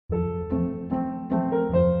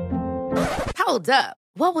Hold up.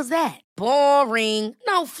 What was that? Boring.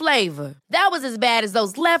 No flavor. That was as bad as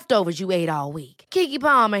those leftovers you ate all week. Keke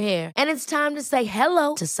Palmer here. And it's time to say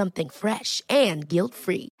hello to something fresh and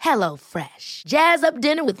guilt-free. Hello Fresh. Jazz up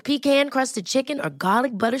dinner with pecan-crusted chicken or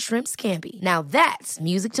garlic butter shrimp scampi. Now that's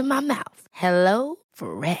music to my mouth. Hello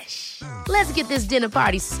Fresh. Let's get this dinner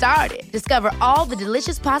party started. Discover all the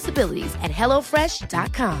delicious possibilities at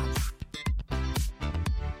hellofresh.com.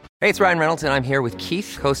 Hey, it's Ryan Reynolds, and I'm here with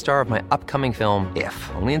Keith, co-star of my upcoming film,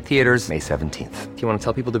 If, only in theaters May 17th. Do you want to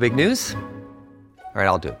tell people the big news? All right,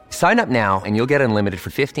 I'll do it. Sign up now and you'll get unlimited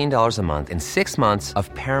for $15 a month and 6 months of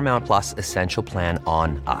Paramount Plus Essential Plan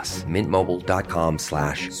on us.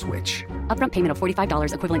 MintMobile.com/switch. Upfront payment of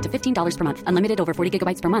 $45 equivalent to $15 per month. Unlimited over 40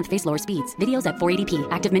 gigabytes per month. Face lower speeds. Videos at 480p.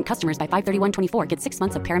 Active Mint customers by 531.24 get 6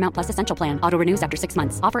 months of Paramount Plus Essential Plan. Auto renews after 6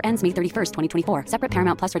 months. Offer ends May 31st, 2024. Separate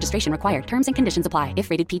Paramount Plus registration required. Terms and conditions apply if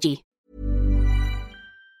rated PG.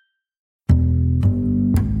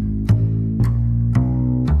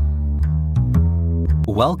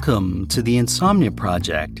 Welcome to the Insomnia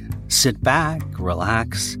Project. Sit back,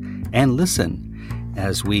 relax, and listen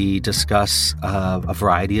as we discuss a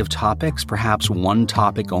variety of topics, perhaps one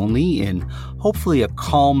topic only, in hopefully a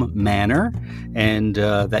calm manner, and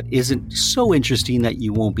that isn't so interesting that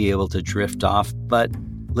you won't be able to drift off. But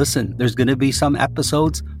listen, there's going to be some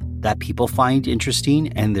episodes that people find interesting,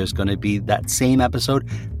 and there's going to be that same episode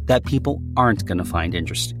that people aren't going to find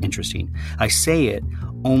interesting. I say it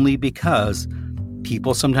only because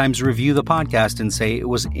people sometimes review the podcast and say it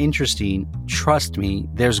was interesting. Trust me,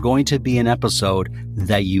 there's going to be an episode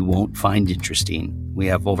that you won't find interesting. We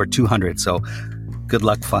have over 200, so good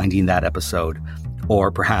luck finding that episode.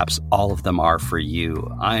 Or perhaps all of them are for you.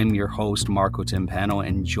 I'm your host, Marco Timpano,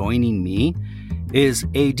 and joining me is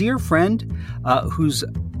a dear friend who's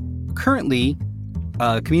currently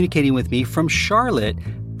communicating with me from Charlotte.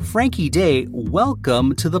 Frankie Day,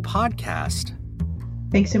 welcome to the podcast.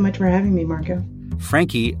 Thanks so much for having me, Marco.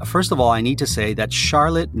 Frankie, first of all, I need to say that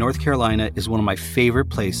Charlotte, North Carolina is one of my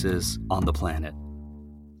favorite places on the planet.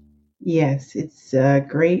 Yes, it's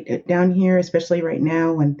great down here, especially right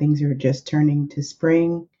now when things are just turning to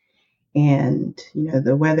spring and,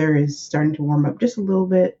 the weather is starting to warm up just a little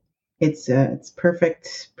bit. It's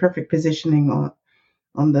perfect positioning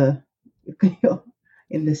on the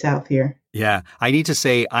in the South here. Yeah, I need to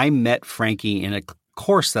say I met Frankie in a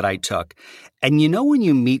course that I took. And when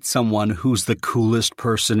you meet someone who's the coolest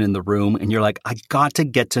person in the room and you're like, I got to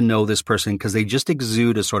get to know this person because they just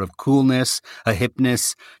exude a sort of coolness, a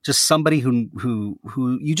hipness, just somebody who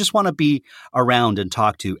you just want to be around and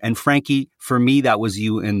talk to. And Frankie, for me, that was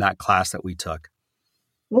you in that class that we took.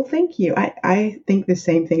 Well, thank you. I think the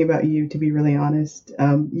same thing about you, to be really honest.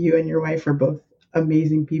 You and your wife are both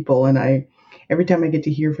amazing people. And every time I get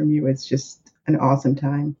to hear from you, it's just an awesome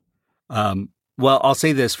time. Well, I'll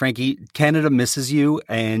say this, Frankie, Canada misses you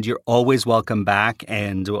and you're always welcome back.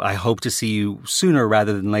 And I hope to see you sooner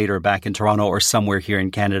rather than later back in Toronto or somewhere here in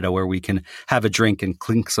Canada where we can have a drink and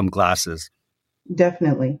clink some glasses.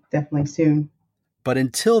 Definitely soon. But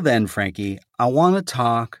until then, Frankie, I want to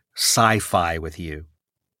talk sci-fi with you.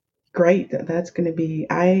 Great. That's going to be,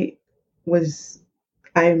 I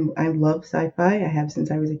love sci-fi. I have since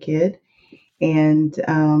I was a kid, and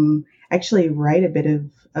actually write a bit of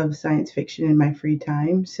science fiction in my free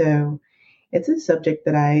time. So it's a subject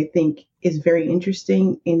that I think is very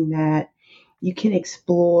interesting in that you can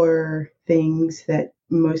explore things that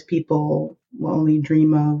most people will only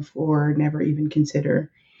dream of or never even consider,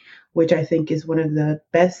 which I think is one of the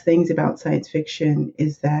best things about science fiction,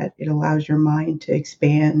 is that it allows your mind to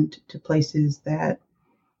expand to places that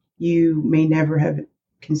you may never have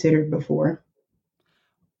considered before.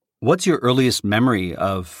 What's your earliest memory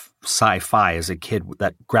of sci-fi as a kid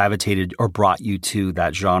that gravitated or brought you to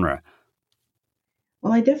that genre?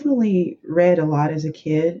 Well, I definitely read a lot as a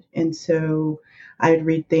kid. And so I'd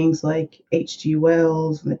read things like H.G.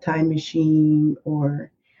 Wells and The Time Machine,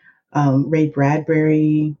 or Ray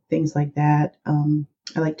Bradbury, things like that. I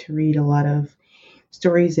like to read a lot of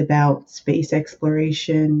stories about space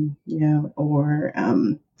exploration, or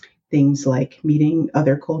things like meeting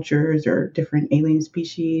other cultures or different alien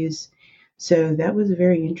species. So that was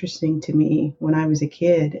very interesting to me when I was a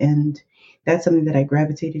kid. And that's something that I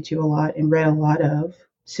gravitated to a lot and read a lot of.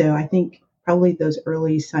 So I think probably those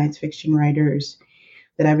early science fiction writers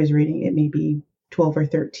that I was reading at maybe 12 or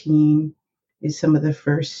 13 is some of the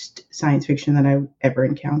first science fiction that I ever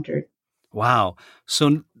encountered. Wow.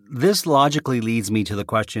 So this logically leads me to the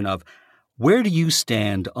question of, where do you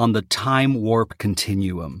stand on the time warp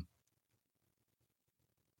continuum?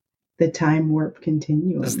 the time warp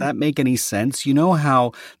continuum. Does that make any sense? You know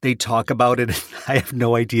how they talk about it? I have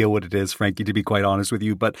no idea what it is, Frankie, to be quite honest with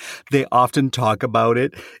you, but they often talk about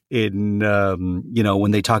it in,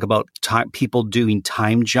 when they talk about people doing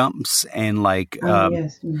time jumps and like,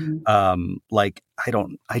 Yes. Mm-hmm. like, I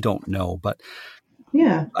don't know, but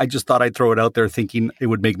Yeah. I just thought I'd throw it out there thinking it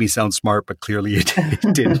would make me sound smart, but clearly it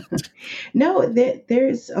didn't. No,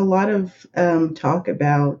 there's a lot of talk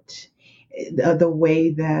about the way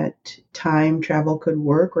that time travel could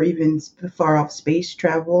work, or even far off space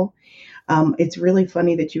travel. It's really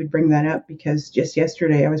funny that you would bring that up because just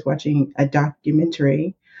yesterday I was watching a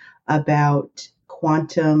documentary about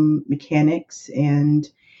quantum mechanics and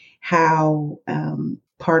how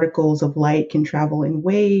particles of light can travel in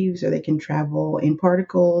waves or they can travel in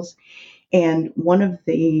particles. And one of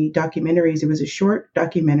the documentaries, it was a short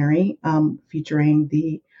documentary featuring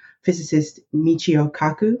the physicist Michio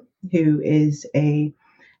Kaku, who is an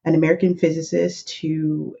American physicist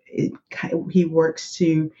who he works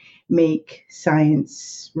to make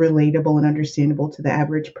science relatable and understandable to the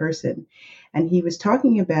average person. And he was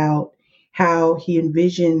talking about how he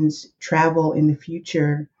envisions travel in the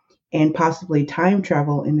future and possibly time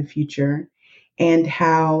travel in the future, and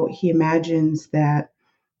how he imagines that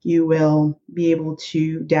you will be able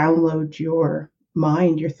to download your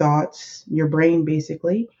mind, your thoughts, your brain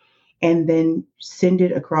basically, and then send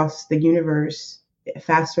it across the universe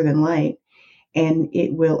faster than light. And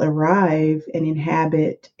it will arrive and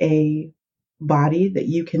inhabit a body that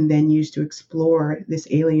you can then use to explore this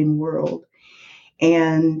alien world.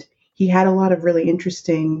 And he had a lot of really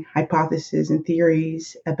interesting hypotheses and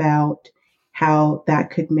theories about how that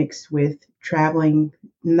could mix with traveling,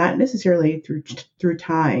 not necessarily through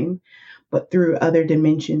time, but through other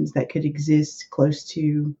dimensions that could exist close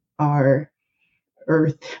to our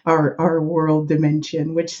Earth, our world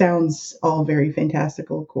dimension, which sounds all very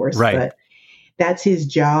fantastical, of course, Right. but that's his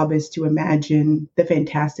job, is to imagine the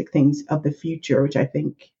fantastic things of the future, which I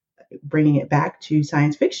think, bringing it back to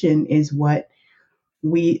science fiction, is what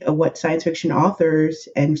science fiction authors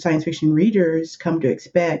and science fiction readers come to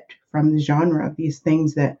expect from the genre. These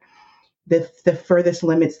things that the furthest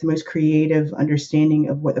limits, the most creative understanding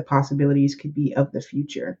of what the possibilities could be of the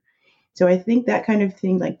future. So I think that kind of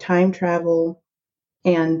thing, like time travel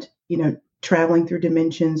and, traveling through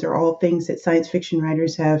dimensions, are all things that science fiction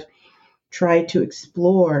writers have tried to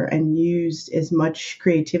explore and use as much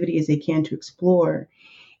creativity as they can to explore.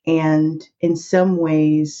 And in some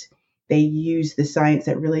ways, they use the science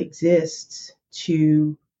that really exists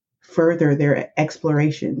to further their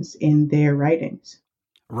explorations in their writings.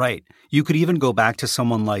 Right. You could even go back to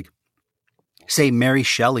someone like, say, Mary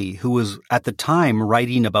Shelley, who was at the time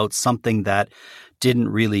writing about something that didn't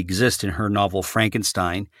really exist in her novel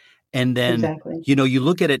Frankenstein. And then, Exactly. you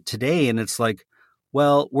look at it today and it's like,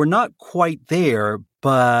 well, we're not quite there,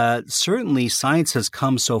 but certainly science has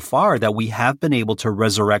come so far that we have been able to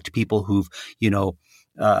resurrect people who've,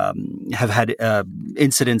 have had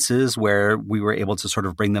incidences where we were able to sort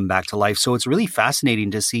of bring them back to life. So it's really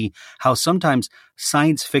fascinating to see how sometimes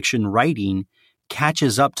science fiction writing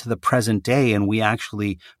catches up to the present day and we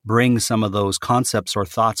actually bring some of those concepts or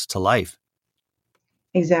thoughts to life.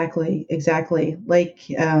 Exactly. Like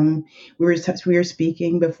we were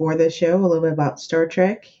speaking before the show a little bit about Star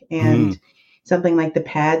Trek, and something like the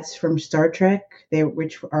pads from Star Trek,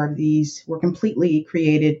 were completely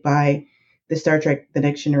created by the Star Trek: The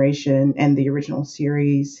Next Generation and the original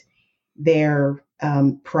series. Their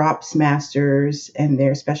props masters and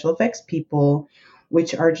their special effects people,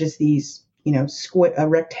 which are just these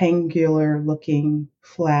rectangular looking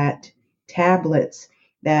flat tablets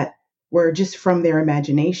that were just from their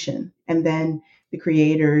imagination. And then the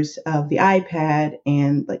creators of the iPad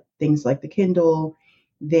and like things like the Kindle,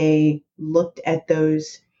 they looked at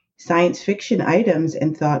those science fiction items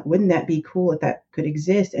and thought, wouldn't that be cool if that could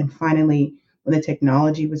exist? And finally, when the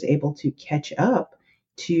technology was able to catch up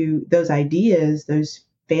to those ideas, those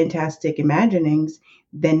fantastic imaginings,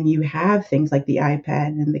 then you have things like the iPad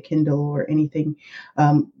and the Kindle or anything,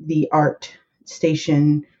 the art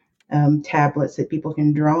station tablets that people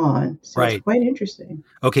can draw on. So Right. It's quite interesting.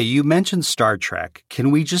 Okay, you mentioned Star Trek.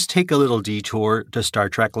 Can we just take a little detour to Star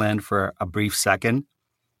Trek land for a brief second?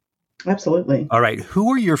 Absolutely. All right. Who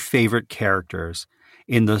are your favorite characters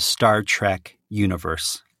in the Star Trek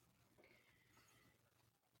universe?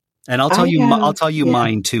 And I'll tell you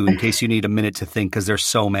mine too, in case you need a minute to think, because there's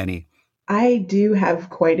so many. I do have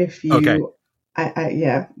quite a few. Okay.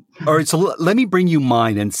 Yeah. All right. So let me bring you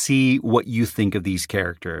mine and see what you think of these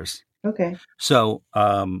characters. Okay. So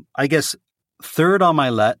I guess third on my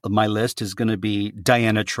list is going to be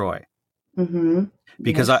Diana Troy. Mm-hmm.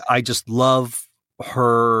 Because Yes. I just love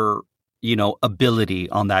her ability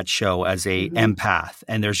on that show as a empath.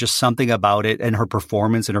 And there's just something about it and her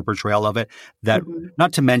performance and her portrayal of it that,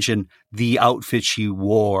 not to mention the outfit she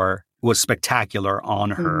wore was spectacular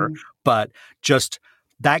on her, but just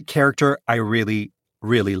that character I really,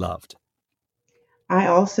 really loved.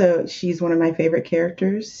 She's one of my favorite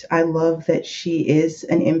characters. I love that she is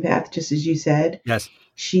an empath, just as you said. Yes.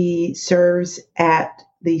 She serves at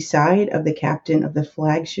the side of the captain of the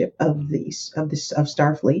flagship of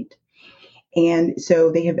Starfleet. And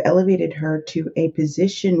so they have elevated her to a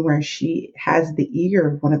position where she has the ear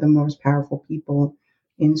of one of the most powerful people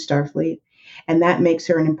in Starfleet. And that makes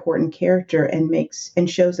her an important character and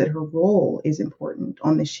shows that her role is important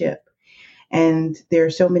on the ship. And there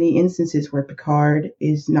are so many instances where Picard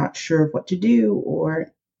is not sure of what to do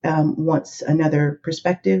or wants another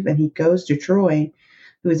perspective. And he goes to Troy,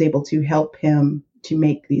 who is able to help him to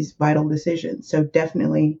make these vital decisions. So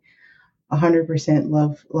definitely 100%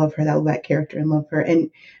 love her, that character, and love her.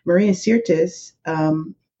 And Maria Sirtis,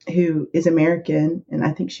 who is American, and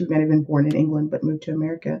I think she might have been born in England but moved to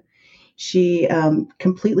America. She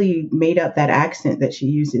completely made up that accent that she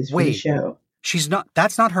uses for the show.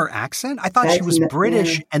 That's not her accent? I thought she was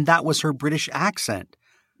British and that was her British accent.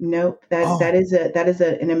 Nope. That is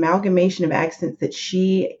an amalgamation of accents that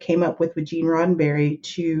she came up with Gene Roddenberry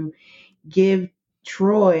to give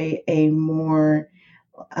Troy a more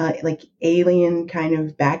like alien kind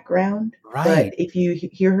of background. Right. But if you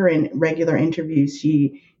hear her in regular interviews,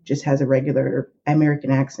 she just has a regular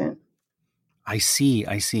American accent. I see.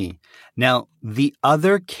 Now, the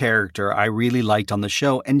other character I really liked on the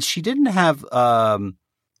show, and she didn't have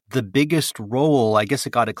the biggest role, I guess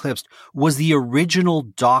it got eclipsed, was the original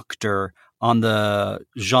Doctor on the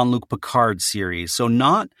Jean-Luc Picard series. So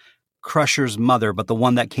not Crusher's mother, but the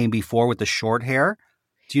one that came before with the short hair.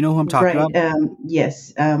 Do you know who I'm talking about?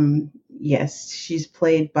 Yes. Yes. She's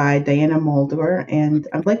played by Diana Muldaur, and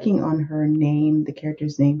I'm blanking on her name, the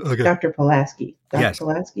character's name, okay. Dr. Pulaski.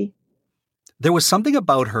 Pulaski? There was something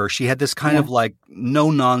about her. She had this kind of like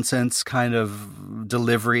no nonsense kind of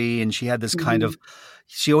delivery. And she had this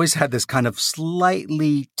she always had this kind of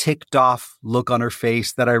slightly ticked off look on her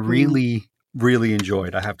face that I really, really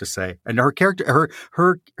enjoyed, I have to say. And her character,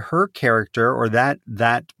 her character or that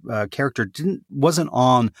character wasn't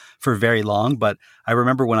on for very long, but I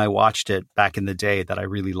remember when I watched it back in the day that I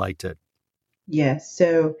really liked it. Yes.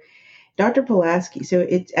 So Dr. Pulaski. So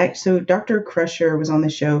Dr. Crusher was on the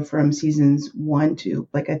show from seasons 1 to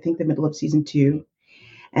I think the middle of season 2,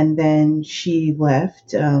 and then she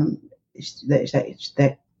left.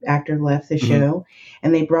 That actor left the show,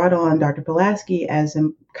 and they brought on Dr. Pulaski as a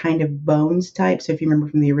kind of Bones type. So if you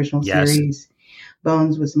remember from the original series,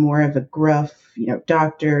 Bones was more of a gruff,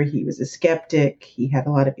 doctor. He was a skeptic. He had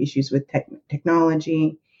a lot of issues with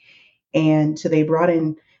technology, and so they brought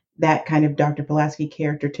in that kind of Dr. Pulaski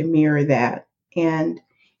character to mirror that. And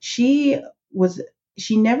I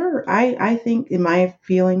think in my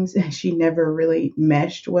feelings, she never really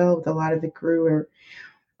meshed well with a lot of the crew.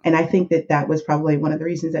 And I think that was probably one of the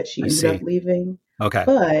reasons that she ended up leaving. Okay.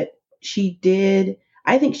 But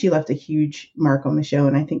I think she left a huge mark on the show.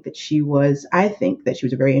 And I think that she was a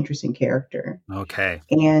very interesting character. Okay.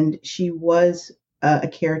 And she was a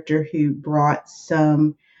character who brought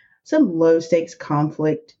some low stakes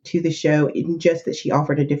conflict to the show, in just that she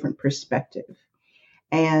offered a different perspective.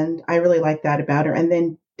 And I really like that about her. And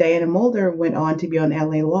then Diana Muldaur went on to be on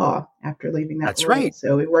LA Law after leaving that role. That's right.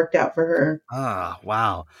 So it worked out for her. Ah,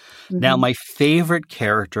 wow. Now, my favorite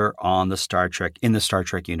character in the Star Trek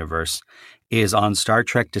universe is on Star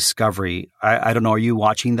Trek Discovery. I don't know. Are you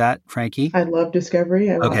watching that, Frankie? I love Discovery.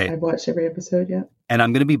 I've watched every episode, yeah. And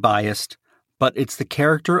I'm going to be biased, but it's the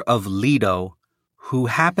character of Leto, who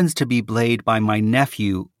happens to be played by my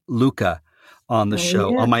nephew, Luca, on the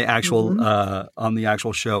show, on my actual, on the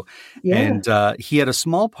actual show. Yeah. And he had a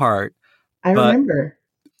small part. I remember.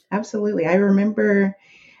 Absolutely. I remember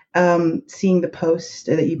seeing the post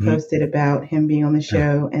that you posted about him being on the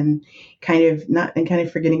show and kind of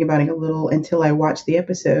forgetting about it a little until I watched the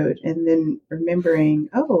episode, and then remembering,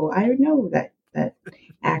 I know that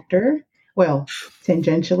actor. Well,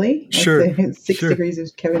 tangentially, sure. 6 degrees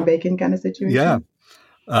of Kevin Bacon kind of situation. Yeah.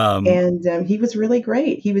 And he was really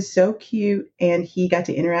great. He was so cute, and he got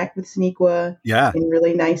to interact with Sonequa in a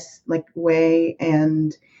really nice way.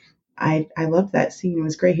 And I loved that scene. It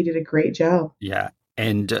was great. He did a great job. Yeah.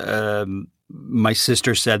 And my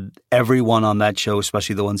sister said everyone on that show,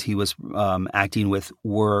 especially the ones he was acting with,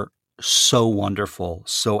 were so wonderful,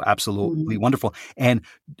 so absolutely wonderful. And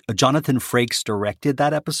Jonathan Frakes directed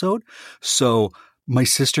that episode. So My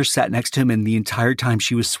sister sat next to him, and the entire time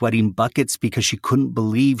she was sweating buckets because she couldn't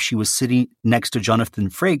believe she was sitting next to Jonathan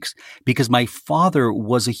Frakes, because my father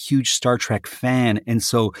was a huge Star Trek fan. And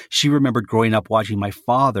so she remembered growing up watching my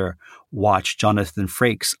father watch Jonathan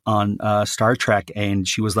Frakes on Star Trek. And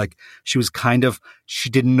she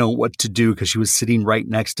didn't know what to do because she was sitting right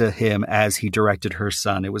next to him as he directed her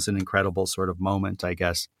son. It was an incredible sort of moment, I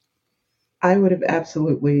guess. I would have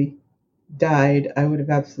absolutely died. I would have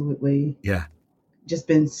absolutely just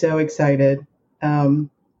been so excited.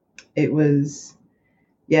 It was,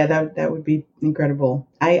 that would be incredible.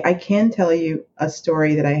 I can tell you a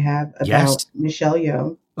story that I have about Michelle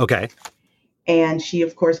Yeoh. Okay. And she,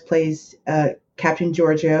 of course, plays Captain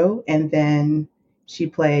Giorgio, and then she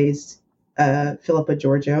plays Philippa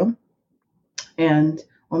Giorgio and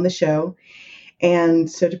on the show. And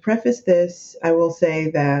so to preface this, I will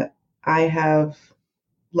say that I have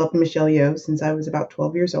loved Michelle Yeoh since I was about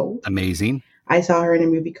 12 years old. Amazing. I saw her in a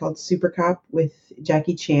movie called Super Cop with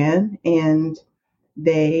Jackie Chan, and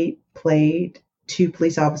they played two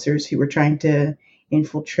police officers who were trying to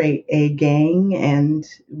infiltrate a gang, and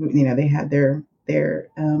they had their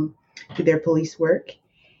police work.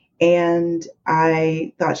 And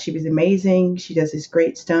I thought she was amazing. She does this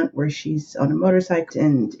great stunt where she's on a motorcycle,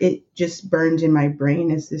 and it just burned in my brain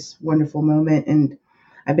as this wonderful moment. And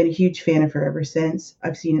I've been a huge fan of her ever since.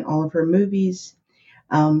 I've seen all of her movies.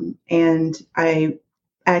 And I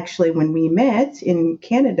actually, when we met in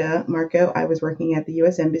Canada, Marco, I was working at the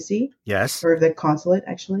U.S. Embassy. Yes. Or the consulate,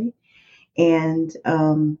 actually. And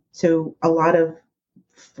so a lot of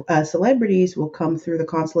celebrities will come through the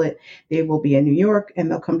consulate. They will be in New York,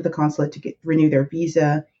 and they'll come to the consulate to renew their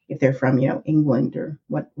visa if they're from, England or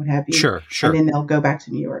what have you. Sure. And then they'll go back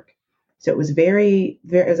to New York. So it was very,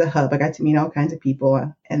 very, as a hub. I got to meet all kinds of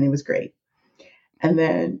people, and it was great. And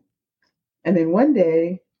then one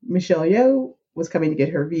day, Michelle Yeoh was coming to get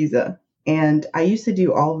her visa. And I used to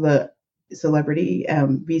do all the celebrity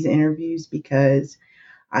visa interviews because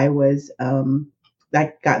I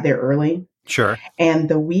got there early. Sure. And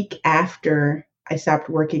the week after I stopped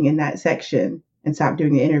working in that section and stopped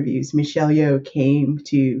doing the interviews, Michelle Yeoh came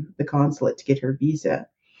to the consulate to get her visa.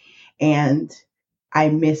 And I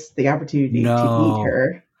missed the opportunity to meet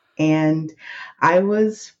her. And I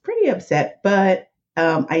was pretty upset, but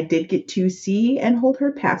I did get to see and hold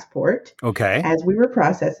her passport. Okay. As we were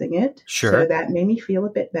processing it. Sure. So that made me feel a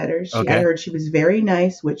bit better. I heard she was very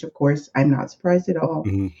nice, which of course I'm not surprised at all.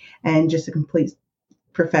 Mm-hmm. And just a complete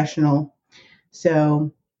professional.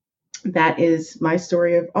 So that is my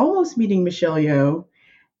story of almost meeting Michelle Yeoh.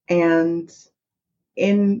 And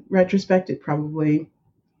in retrospect, it probably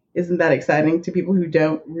isn't that exciting to people who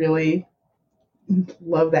don't really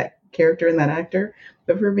love that character and that actor.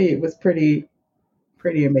 But for me, it was pretty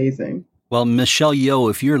amazing. Well, Michelle Yeoh,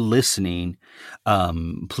 if you're listening,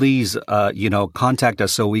 please, contact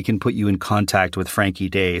us so we can put you in contact with Frankie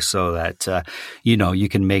Day so that, you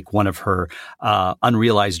can make one of her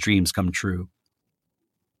unrealized dreams come true.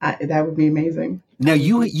 That would be amazing. Now,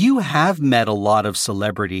 you have met a lot of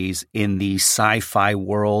celebrities in the sci-fi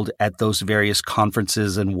world at those various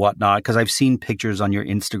conferences and whatnot, because I've seen pictures on your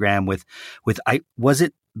Instagram with was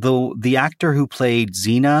it the actor who played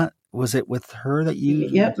Xena? Was it with her that you?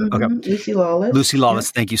 Yep. Mm-hmm. Okay. Lucy Lawless. Lucy Lawless.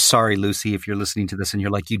 Yep. Thank you. Sorry, Lucy, if you're listening to this and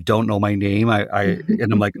you're like, you don't know my name. And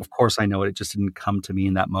I'm like, of course I know it. It just didn't come to me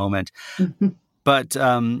in that moment. But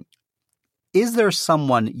is there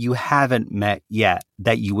someone you haven't met yet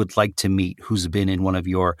that you would like to meet who's been in one of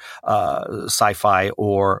your sci-fi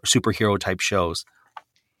or superhero type shows?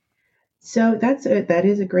 So that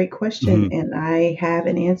is a great question, and I have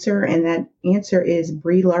an answer, and that answer is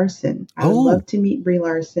Brie Larson. I would love to meet Brie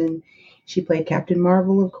Larson. She played Captain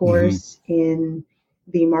Marvel, of course, in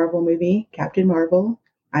the Marvel movie, Captain Marvel.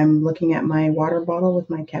 I'm looking at my water bottle with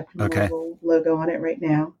my Captain Marvel logo on it right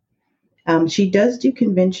now. She does do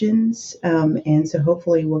conventions, and so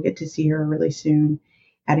hopefully we'll get to see her really soon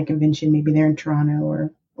at a convention, maybe there in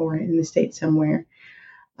Toronto or in the States somewhere.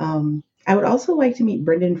 I would also like to meet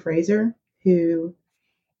Brendan Fraser, who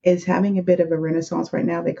is having a bit of a renaissance right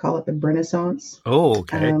now. They call it the Brenaissance. Oh,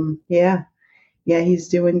 okay. Yeah, he's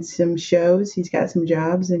doing some shows. He's got some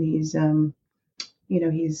jobs, and he's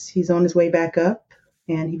he's on his way back up.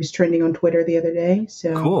 And he was trending on Twitter the other day.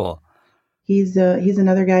 So cool. He's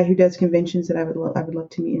another guy who does conventions that I would love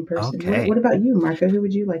to meet in person. Okay. What about you, Marco? Who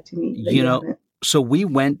would you like to meet? So we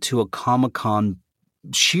went to a Comic-Con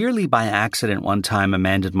sheerly by accident one time.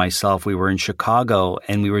 Amanda and myself, we were in Chicago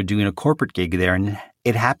and we were doing a corporate gig there, and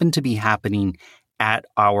it happened to be happening at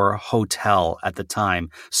our hotel at the time.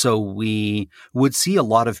 So we would see a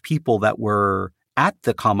lot of people that were at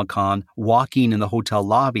the Comic-Con walking in the hotel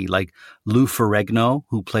lobby, like Lou Ferrigno,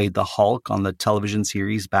 who played the Hulk on the television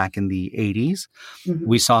series back in the 80s.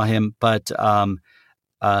 We saw him, but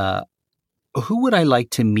who would I like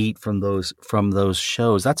to meet from those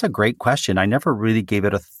shows? That's a great question. I never really gave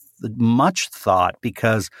it much thought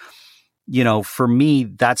because, for me,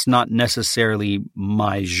 that's not necessarily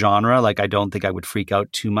my genre. Like, I don't think I would freak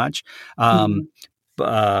out too much.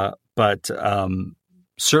 But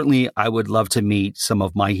certainly I would love to meet some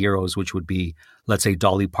of my heroes, which would be, let's say,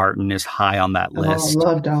 Dolly Parton is high on that list. Oh,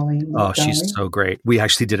 love Dolly. She's so great. We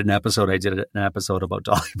actually did an episode. I did an episode about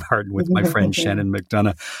Dolly Parton with my friend Shannon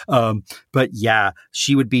McDonough. But yeah,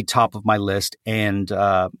 she would be top of my list. And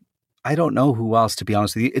I don't know who else, to be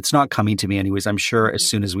honest with you. It's not coming to me anyways. I'm sure as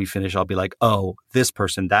soon as we finish, I'll be like, oh, this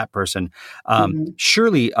person, that person.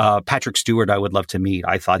 Surely Patrick Stewart, I would love to meet.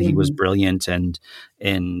 I thought he was brilliant and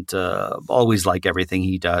always like everything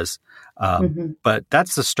he does. But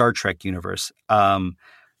that's the Star Trek universe. I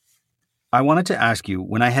wanted to ask you,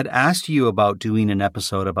 when I had asked you about doing an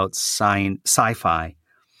episode about sci-fi,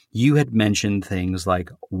 you had mentioned things like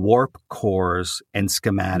warp cores and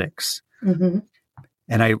schematics.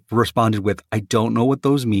 And I responded with, I don't know what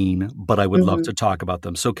those mean, but I would love to talk about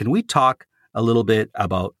them. So can we talk a little bit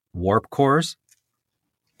about warp cores?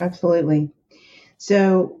 Absolutely.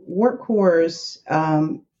 So warp cores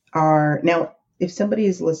are, now, if somebody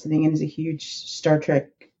is listening and is a huge Star Trek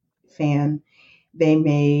fan, they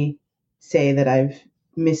may say that I've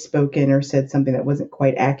misspoken or said something that wasn't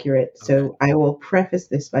quite accurate. Okay. So I will preface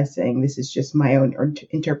this by saying this is just my own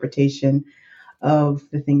interpretation of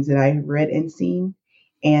the things that I have read and seen.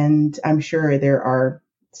 And I'm sure there are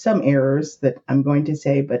some errors that I'm going to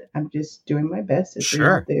say, but I'm just doing my best as we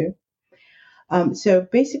all do. So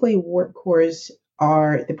basically, warp cores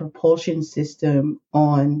are the propulsion system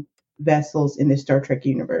on vessels in the Star Trek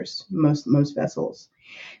universe, most vessels.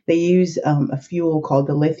 They use a fuel called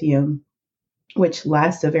dilithium, which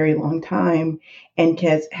lasts a very long time and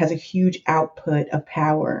has a huge output of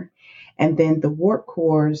power. And then the warp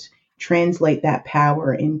cores translate that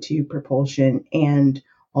power into propulsion, and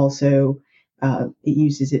also it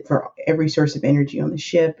uses it for every source of energy on the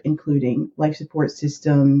ship, including life support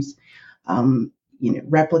systems,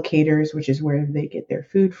 replicators, which is where they get their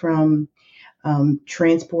food from,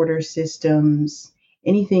 transporter systems.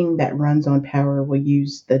 Anything that runs on power will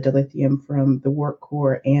use the dilithium from the warp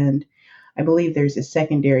core, and I believe there's a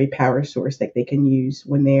secondary power source that they can use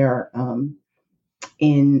when they are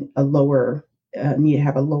in a lower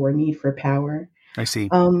have a lower need for power. I see.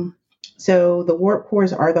 So the warp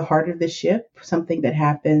cores are the heart of the ship. Something that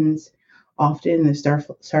happens often in the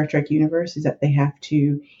Star Trek universe is that they have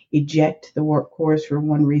to eject the warp cores for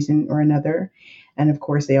one reason or another. And of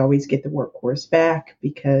course, they always get the warp cores back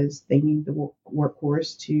because they need the warp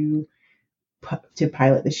cores to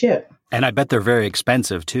pilot the ship. And I bet they're very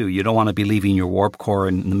expensive too. You don't want to be leaving your warp core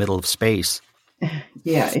in the middle of space.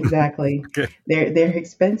 Yeah, exactly. Okay. They're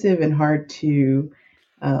expensive and hard to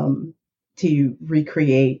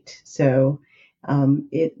recreate. So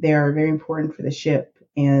they are very important for the ship.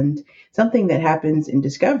 And something that happens in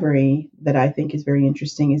Discovery that I think is very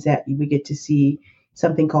interesting is that we get to see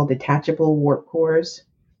something called detachable warp cores,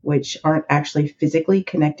 which aren't actually physically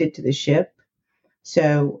connected to the ship.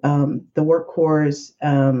 So the warp cores,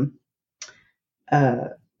 the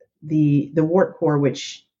warp core,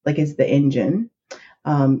 which is the engine,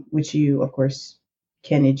 which you of course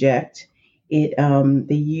can eject. They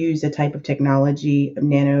use a type of technology,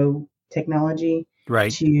 nanotechnology,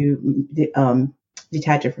 right, to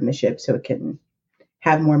detach it from the ship so it can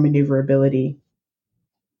have more maneuverability.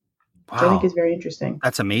 Wow. Which I think is very interesting.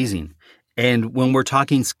 That's amazing. And when we're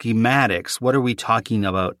talking schematics, what are we talking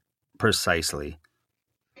about precisely?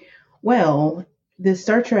 Well, the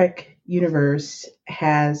Star Trek universe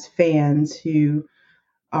has fans who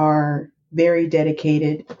are very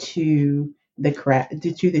dedicated to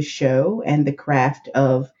the show and the craft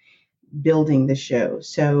of building the show.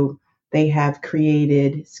 So they have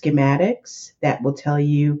created schematics that will tell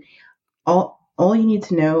you all you need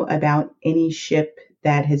to know about any ship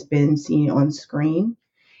that has been seen on screen.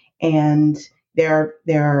 And there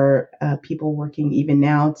are people working even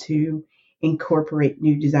now to incorporate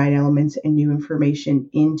new design elements and new information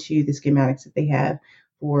into the schematics that they have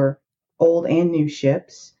for old and new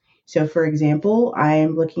ships. So, for example, I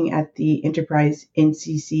am looking at the Enterprise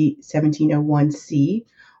NCC 1701C,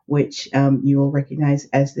 which you will recognize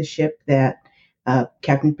as the ship that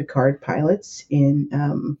Captain Picard pilots in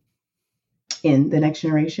The Next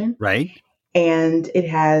Generation. Right. And it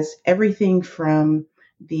has everything from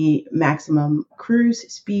the maximum cruise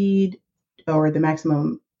speed or the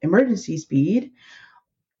maximum emergency speed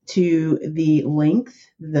to the length,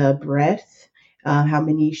 the breadth, how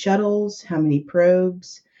many shuttles, how many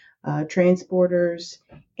probes, transporters,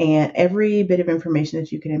 and every bit of information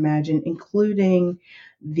that you can imagine, including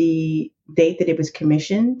the date that it was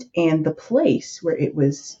commissioned and the place where it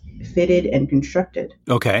was fitted and constructed.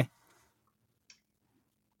 Okay.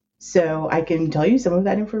 So I can tell you some of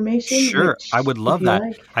that information. Sure. I would love that.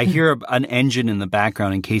 Like. I hear an engine in the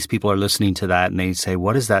background in case people are listening to that and they say,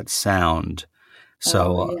 what is that sound?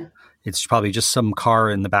 So it's probably just some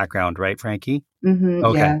car in the background, right, Frankie? Mm-hmm,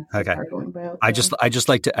 okay. Yeah, Okay. About, I just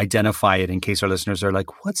like to identify it in case our listeners are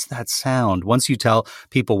like, what's that sound? Once you tell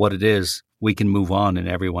people what it is, we can move on and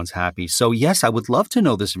everyone's happy. So yes, I would love to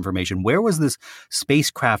know this information. Where was this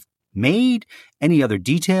spacecraft made? Any other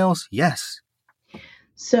details? Yes.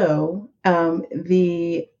 So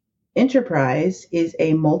the Enterprise is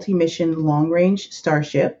a multi-mission long-range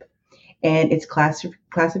starship, and its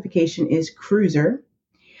classification is cruiser.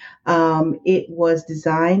 It was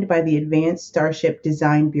designed by the Advanced Starship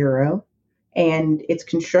Design Bureau, and its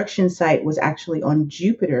construction site was actually on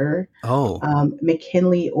Jupiter,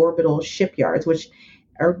 McKinley Orbital Shipyards, which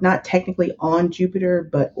are not technically on Jupiter,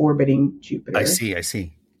 but orbiting Jupiter. I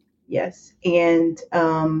see. Yes. And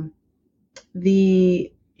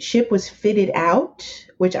the ship was fitted out,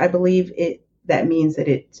 which I believe that means that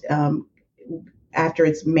it, after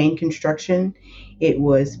its main construction, it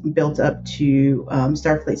was built up to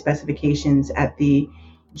Starfleet specifications at the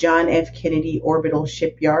John F. Kennedy Orbital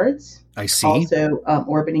Shipyards. I see. Also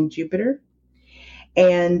orbiting Jupiter.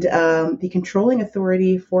 And the controlling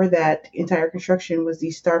authority for that entire construction was the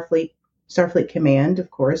Starfleet Command,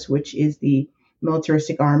 of course, which is the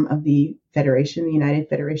militaristic arm of the Federation, the United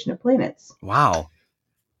Federation of Planets. Wow.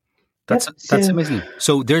 That's amazing.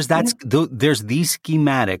 So there's there's these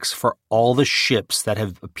schematics for all the ships that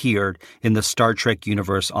have appeared in the Star Trek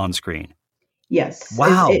universe on screen. Yes.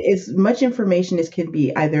 Wow. As much information as can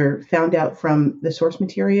be either found out from the source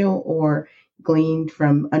material or gleaned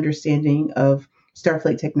from understanding of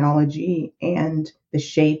Starfleet technology and the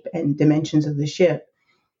shape and dimensions of the ship.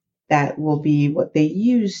 That will be what they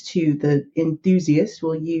use the enthusiasts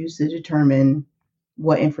will use to determine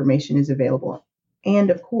what information is available. And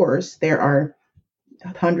of course, there are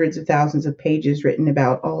hundreds of thousands of pages written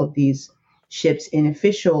about all of these ships in the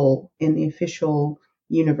official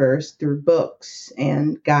universe through books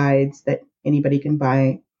and guides that anybody can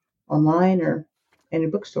buy online or in a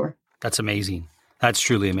bookstore. That's amazing. That's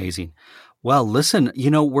truly amazing. Well, listen,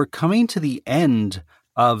 we're coming to the end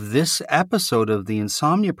of this episode of the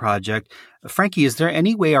Insomnia Project. Frankie, is there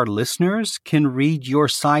any way our listeners can read your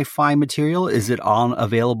sci-fi material? Is it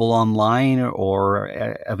available online or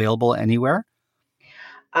available anywhere?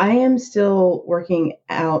 I am still working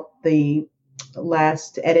out the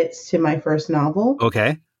last edits to my first novel.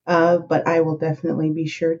 Okay. But I will definitely be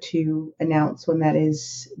sure to announce when that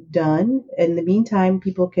is done. In the meantime,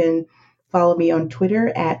 people can follow me on Twitter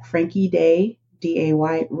at Frankie Day,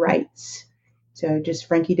 D-A-Y, Writes. So just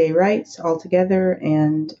Frankie Day Writes all together,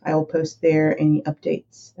 and I will post there any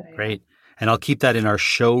updates that I have. Great. And I'll keep that in our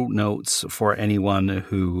show notes for anyone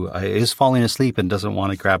who is falling asleep and doesn't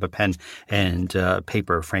want to grab a pen and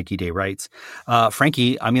paper. Frankie Day Writes.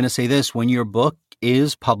 Frankie, I'm going to say this. When your book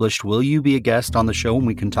is published, will you be a guest on the show and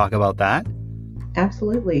we can talk about that?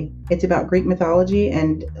 Absolutely. It's about Greek mythology,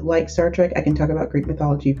 and like Star Trek, I can talk about Greek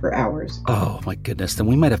mythology for hours. Oh, my goodness. Then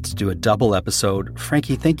we might have to do a double episode.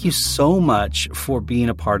 Frankie, thank you so much for being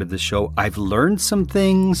a part of the show. I've learned some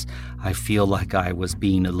things. I feel like I was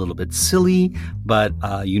being a little bit silly, but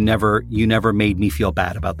you never made me feel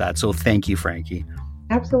bad about that. So thank you, Frankie.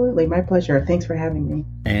 Absolutely. My pleasure. Thanks for having me.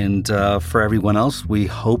 And for everyone else, we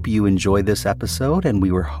hope you enjoyed this episode, and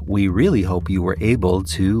we really hope you were able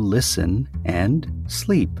to listen and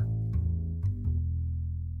sleep.